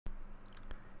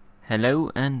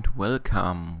Hello and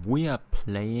welcome. We are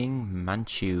playing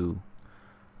Manchu.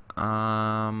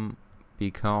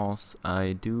 Because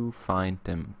I do find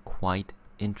them quite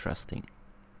interesting.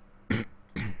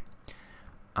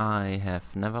 I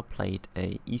have never played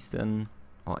a Eastern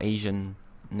or Asian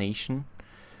nation.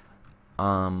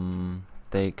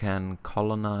 They can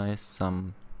colonize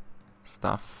some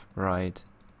stuff right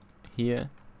here,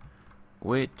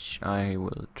 which I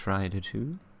will try to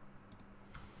do.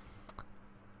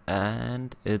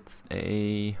 And it's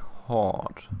a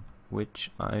horde, which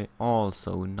I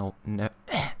also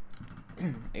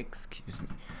excuse me,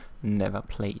 never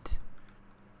played.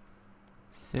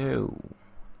 So,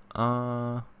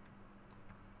 well,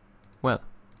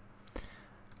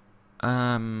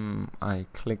 I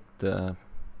clicked the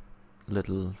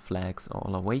little flags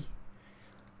all away.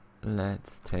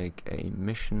 Let's take a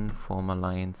mission, form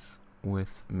alliance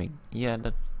with Ming. Yeah,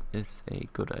 that is a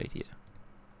good idea.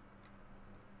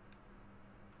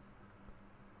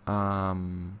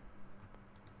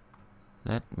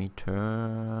 Let me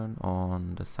turn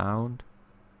on the sound.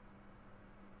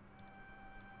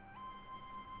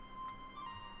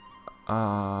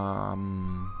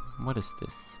 What is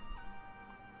this?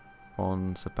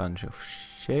 Owns a bunch of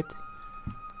shit.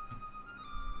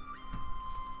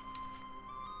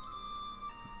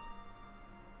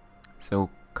 So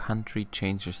country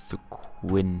changes to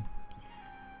Quinn.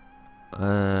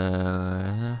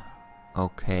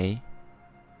 Okay.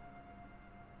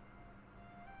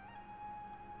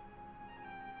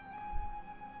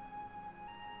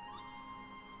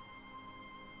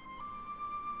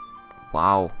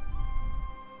 Wow,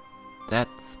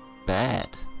 that's bad.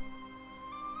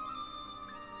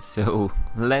 So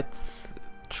let's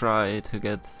try to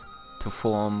get to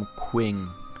form Qing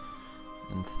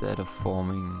instead of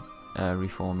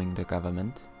reforming the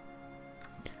government.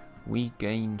 We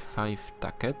gained 5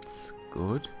 ducats,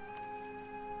 good.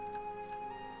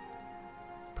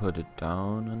 Put it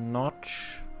down a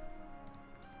notch.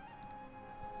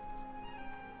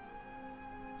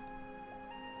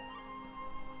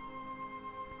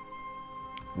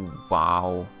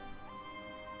 Wow.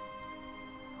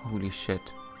 Holy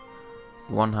shit.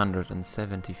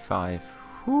 175.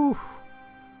 Whew.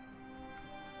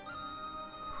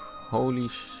 Holy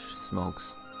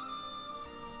smokes.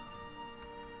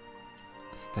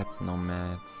 Steppe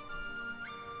nomads.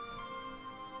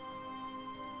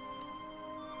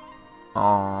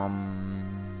 Yeah.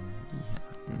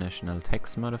 National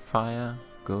tax modifier.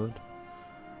 Good.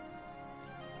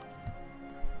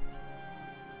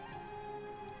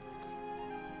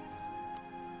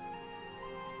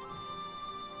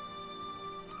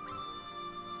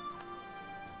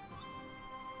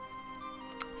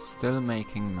 Still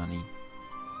making money.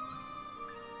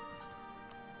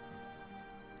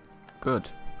 Good.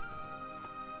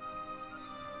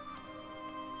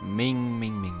 Ming.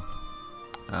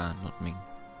 Not Ming.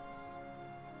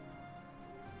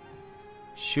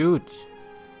 Shoot!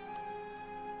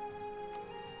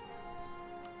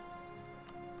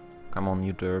 Come on,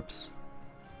 you derps.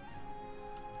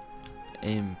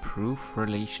 Improve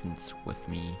relations with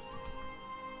me.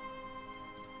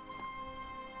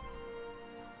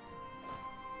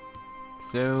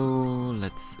 So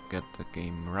let's get the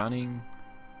game running.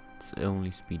 It's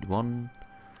only speed 1.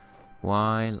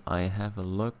 While I have a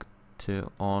look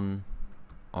on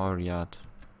Oryad.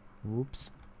 Whoops.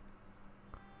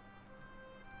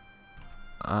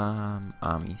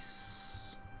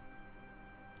 Armies.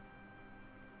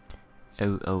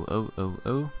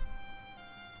 Oh.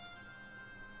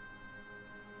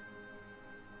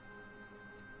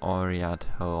 Oryad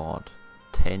horde.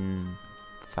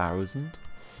 10,000.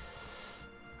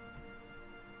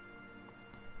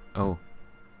 Oh.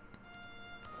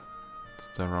 It's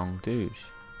the wrong dude.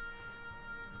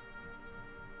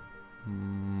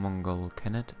 Mongol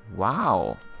Kennet.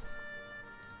 Wow!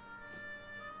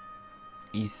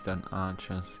 Eastern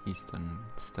archers, Eastern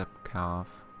steppe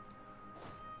calf.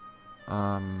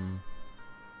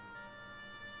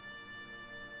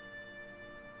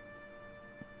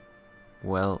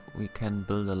 Well, we can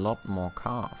build a lot more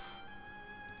calf.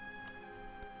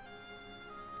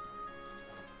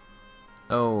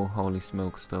 Oh, holy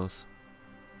smokes, those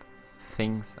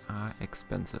things are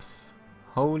expensive.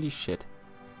 Holy shit.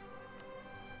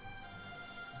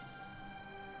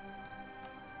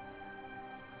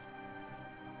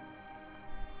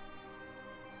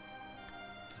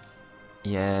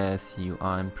 Yes, you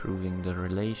are improving the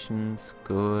relations.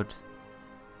 Good.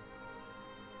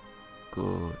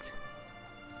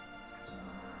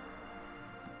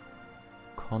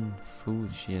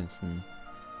 Confucianism.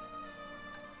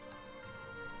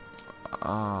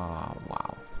 Ah,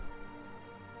 wow.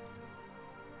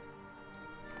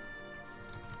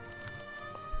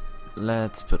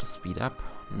 Let's put a speed up.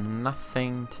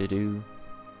 Nothing to do.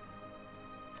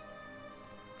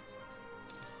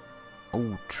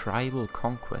 Oh, tribal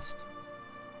conquest.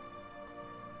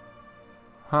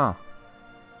 Huh.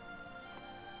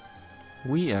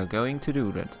 We are going to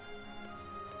do that.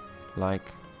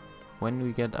 Like when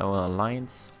we get our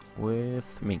alliance with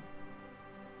Ming.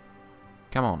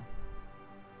 Come on.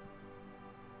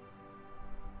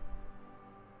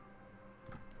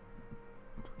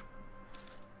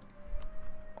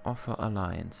 Offer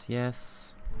alliance,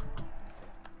 yes.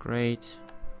 Great.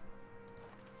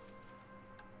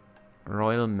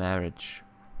 Royal marriage.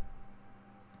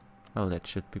 Well, that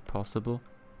should be possible.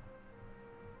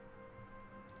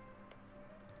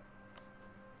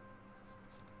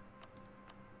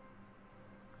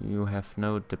 You have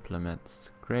no diplomats.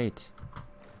 Great.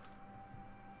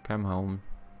 Come home.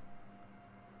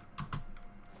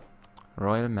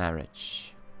 Royal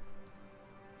marriage.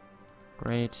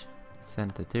 Great.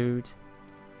 Send the dude.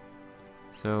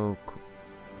 So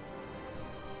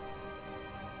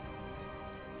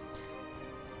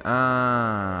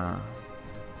I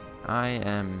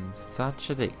am such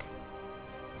a dick.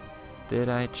 Did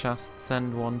I just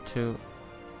send one to...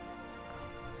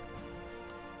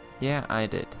 Yeah, I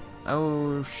did.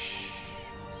 Oh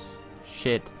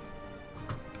shit.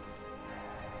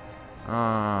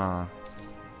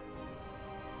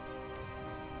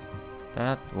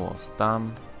 That was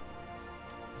dumb.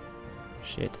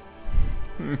 Shit.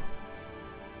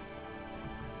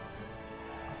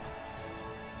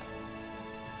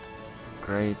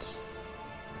 Great.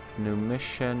 New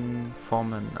mission.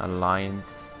 Form an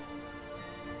alliance.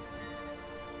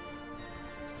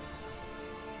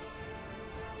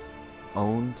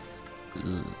 Owns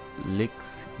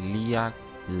Liaxi.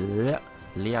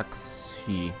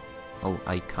 Oh,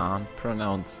 I can't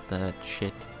pronounce that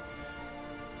shit.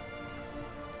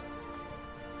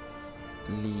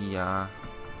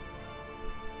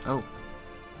 Oh.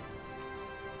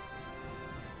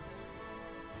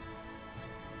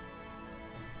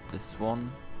 This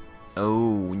one.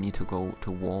 Oh, we need to go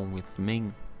to war with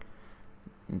Ming.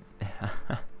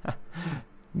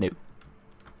 No.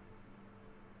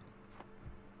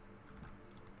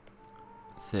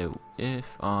 So,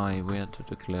 if I were to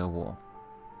declare war.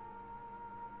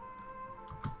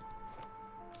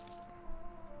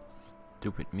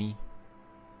 Stupid me.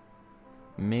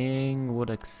 Ming would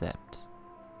accept.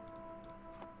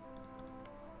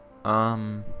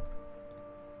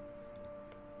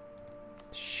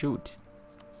 Shoot.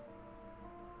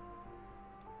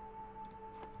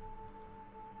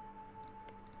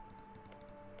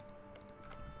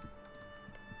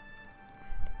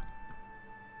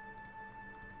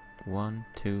 One,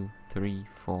 2, 3,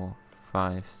 4,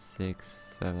 5, 6,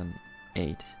 7,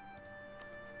 8.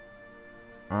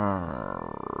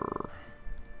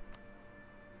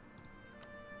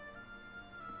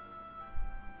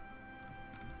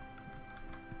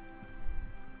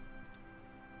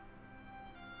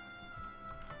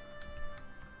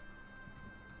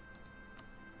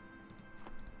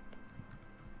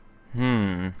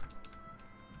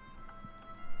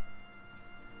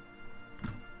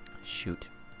 Shoot.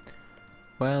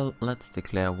 Well, let's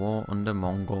declare war on the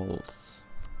Mongols.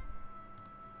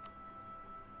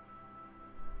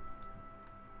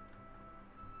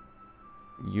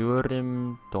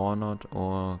 Yurim, Dornot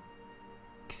or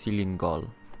Xilingol.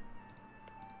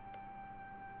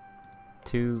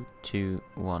 2, 2,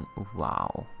 1.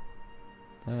 Wow.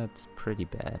 That's pretty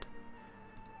bad.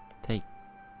 Take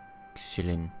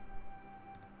Xilin.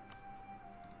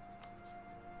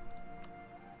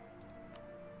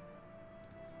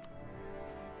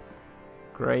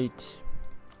 Great.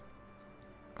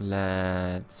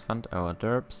 Let's fund our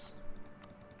derps.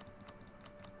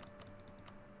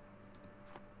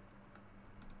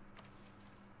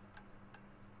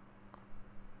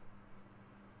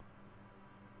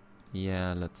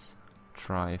 Yeah, let's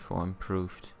try for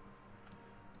improved.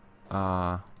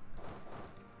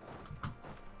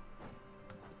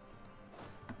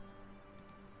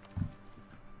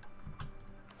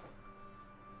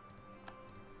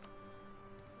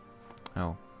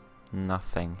 Oh,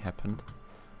 nothing happened.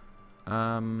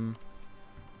 1,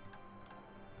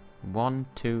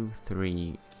 2,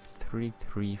 3, 3,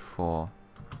 3, 4.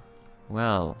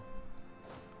 Well,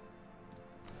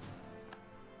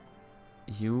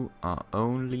 you are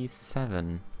only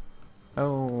 7.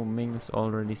 Oh, Ming's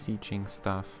already sieging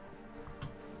stuff.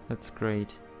 That's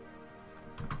great.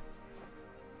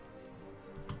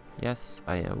 Yes,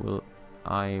 I will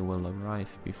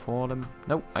arrive before them.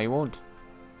 No, I won't.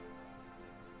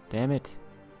 Damn it.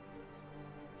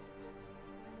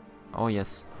 Oh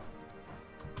yes.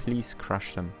 Please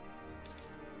crush them.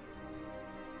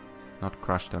 Not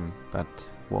crush them, but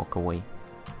walk away.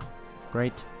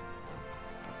 Great.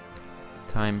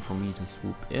 Time for me to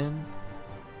swoop in.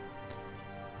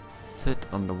 Sit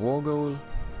on the war goal.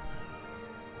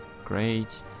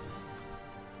 Great.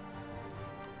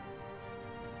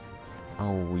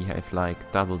 Oh, we have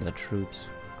like double their troops.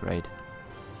 Great.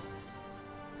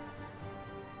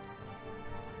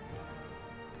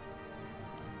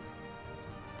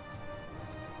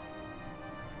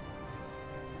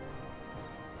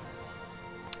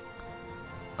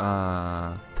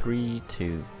 Uh,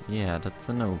 3-2. Yeah, that's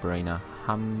a no-brainer.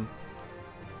 Hum.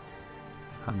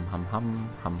 Hum hum hum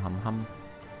hum hum hum.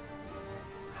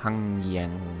 Hang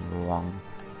Yang Wang.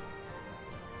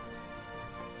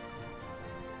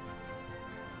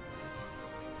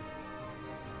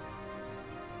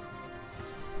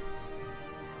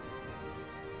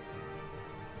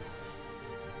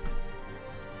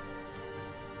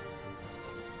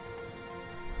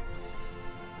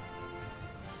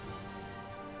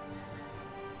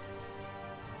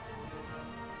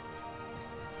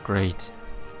 Great.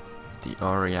 The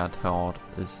Oriat horde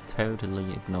is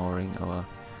totally ignoring our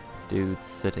dudes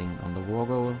sitting on the war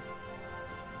goal.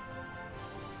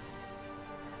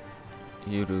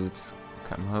 You dudes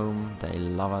come home, they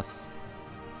love us.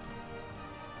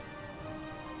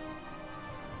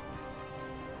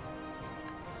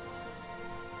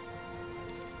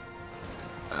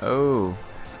 Oh.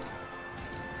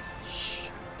 Shh.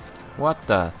 What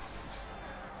the?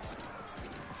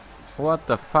 What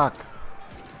the fuck?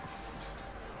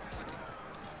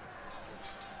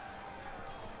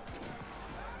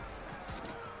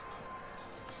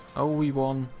 Oh, we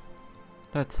won.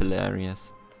 That's hilarious.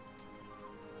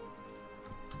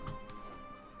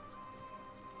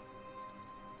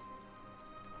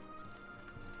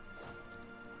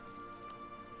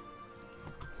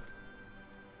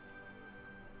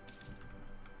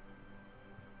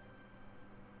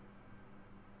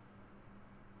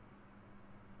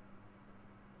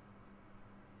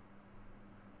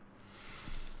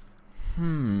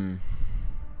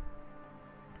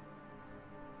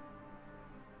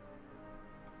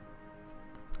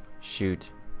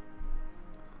 Shoot.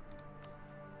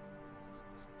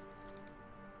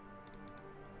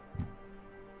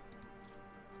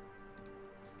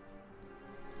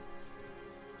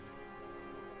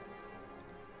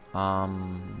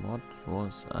 What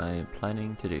was I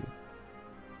planning to do?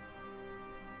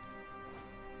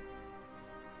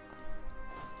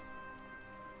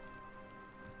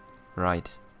 Right,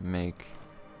 make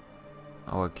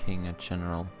our king a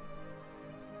general.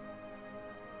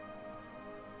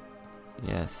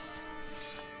 Yes.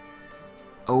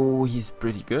 Oh, he's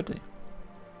pretty good.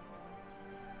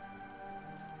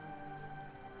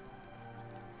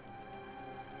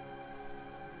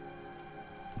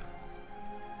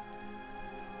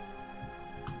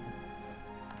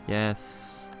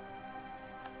 Yes.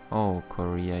 Oh,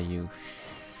 Korea, you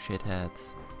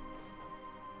shitheads.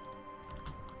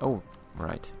 Oh,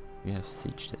 right. We have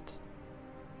sieged it.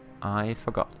 I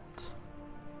forgot.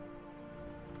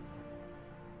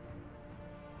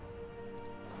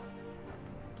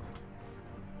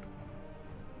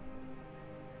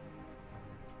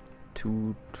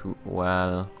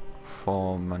 Well,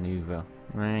 4 maneuver.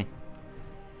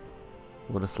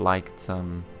 Would have liked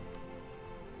some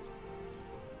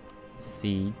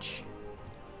siege.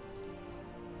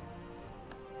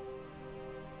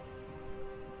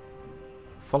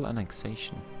 Full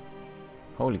annexation.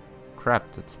 Holy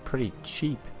crap, that's pretty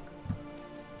cheap.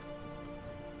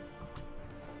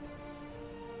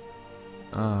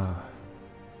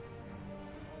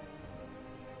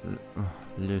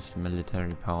 Lose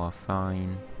military power,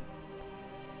 fine.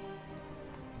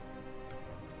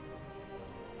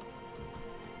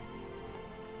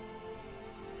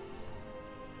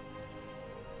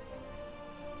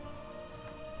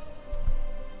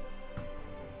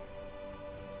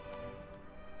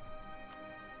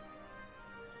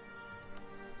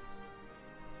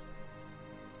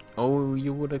 Oh,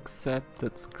 you would accept,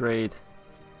 that's great.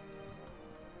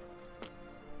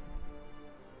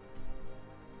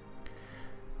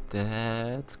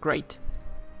 That's great.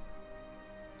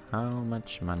 How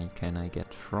much money can I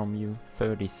get from you?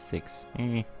 36.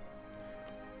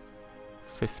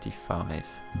 55.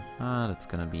 Ah, that's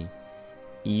gonna be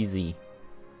easy.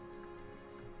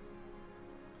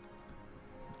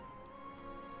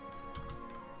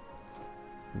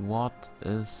 What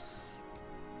is...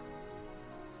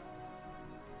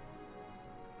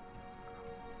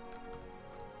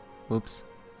 Oops.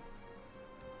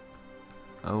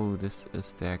 Oh, this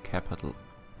is their capital.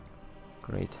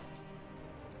 Great.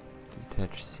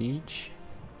 Detach siege.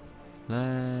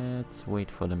 Let's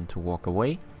wait for them to walk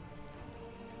away.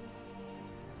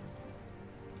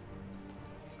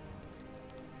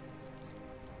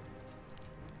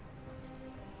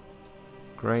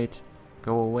 Great.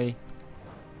 Go away.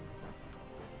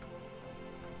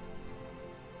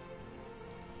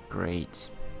 Great.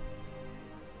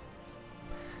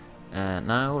 And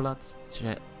now let's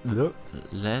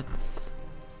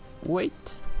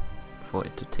wait for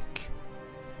it to tick.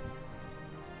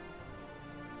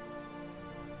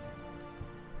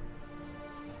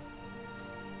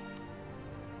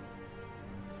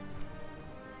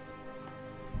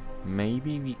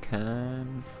 Maybe we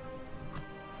can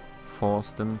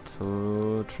force them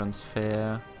to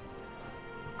transfer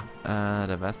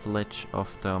the vassalage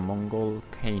of the Mongol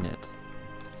Khanate.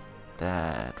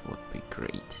 That would be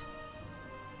great.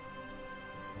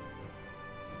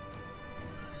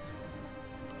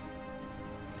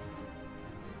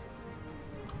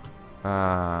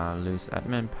 Lose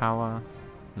admin power,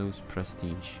 lose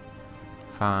prestige.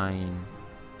 Fine.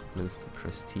 Lose the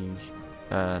prestige,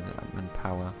 the admin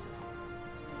power.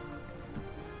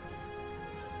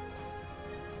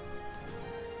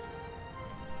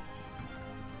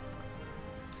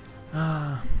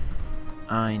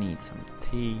 I need some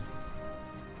tea.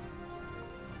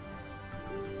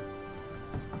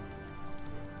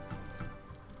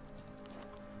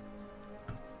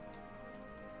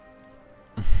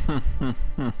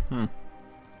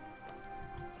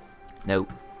 No.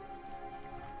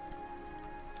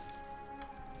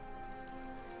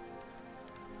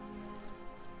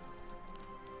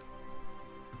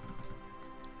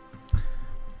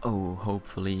 Oh,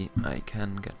 hopefully I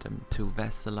can get them to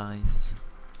vassalize.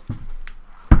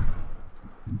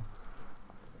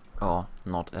 Or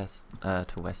not as to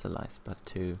vassalize, but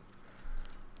to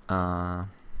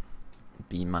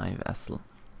be my vassal.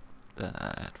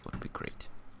 That would be great.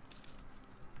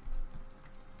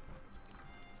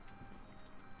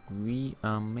 We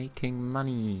are making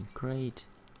money. Great.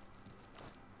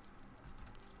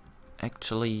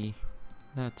 Actually,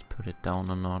 let's put it down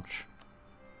a notch.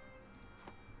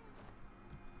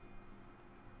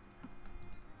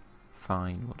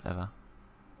 Fine, whatever.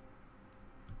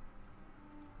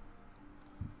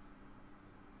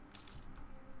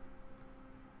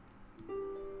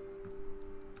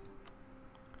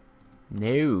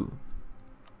 No.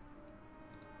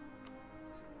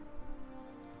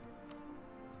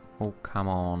 Oh, come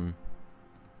on.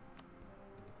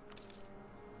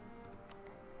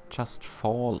 Just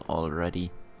fall already.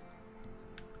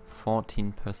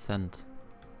 14%.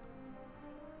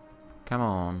 Come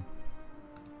on.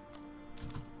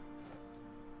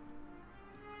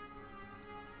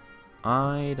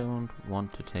 I don't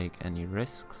want to take any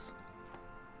risks.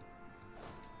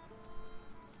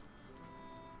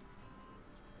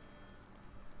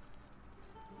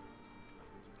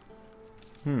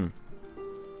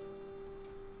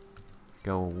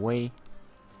 Go away.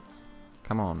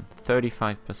 Come on.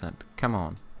 35%. Come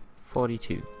on.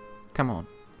 42. Come on.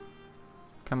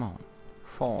 Come on.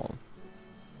 Fall.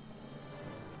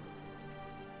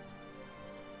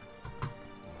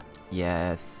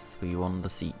 Yes, we won the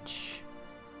siege.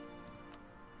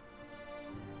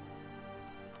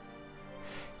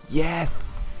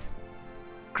 Yes!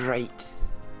 Great.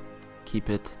 Keep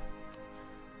it.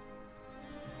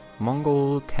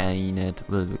 Mongol Khanate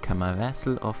will become a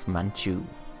vassal of Manchu.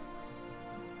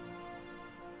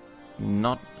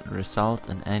 Not result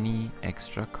in any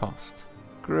extra cost.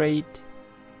 Great.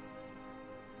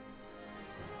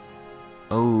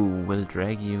 Oh, will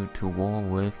drag you to war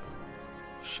with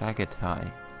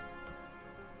Shagatai.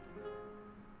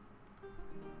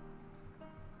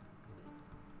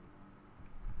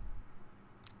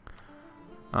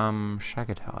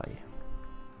 Shagatai.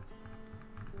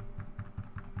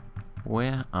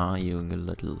 Where are you, you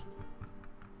little...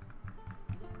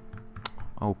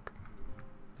 Oh,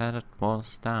 that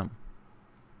was damn.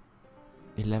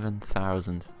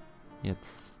 11,000.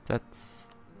 Yes,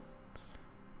 that's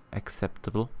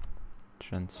acceptable.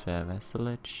 Transfer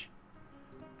vassalage.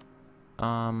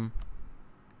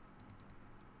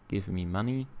 Give me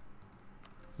money.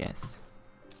 Yes.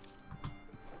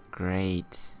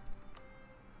 Great.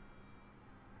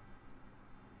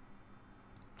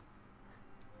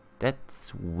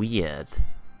 That's weird.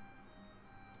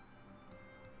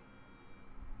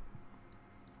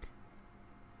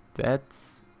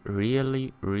 That's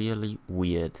really, really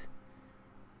weird.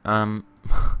 I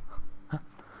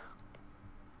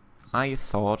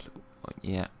thought,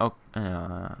 yeah,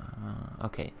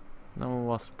 okay. That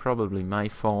was probably my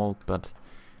fault, but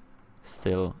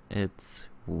still, it's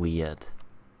weird.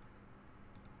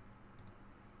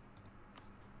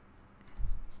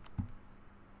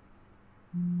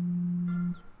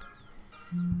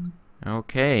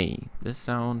 Okay, this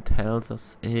sound tells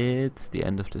us it's the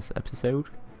end of this episode.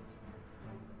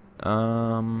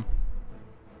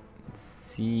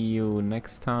 See you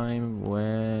next time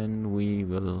when we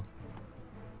will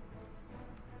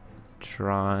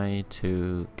try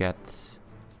to get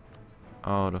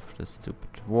out of the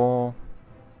stupid war,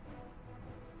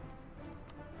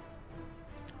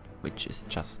 which is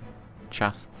just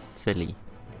silly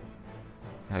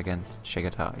against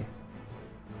Chagatai.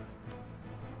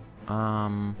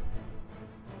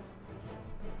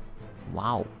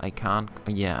 Wow, I can't.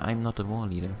 Yeah, I'm not a war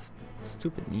leader.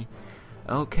 Stupid me.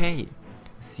 Okay,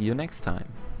 see you next time.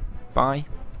 Bye.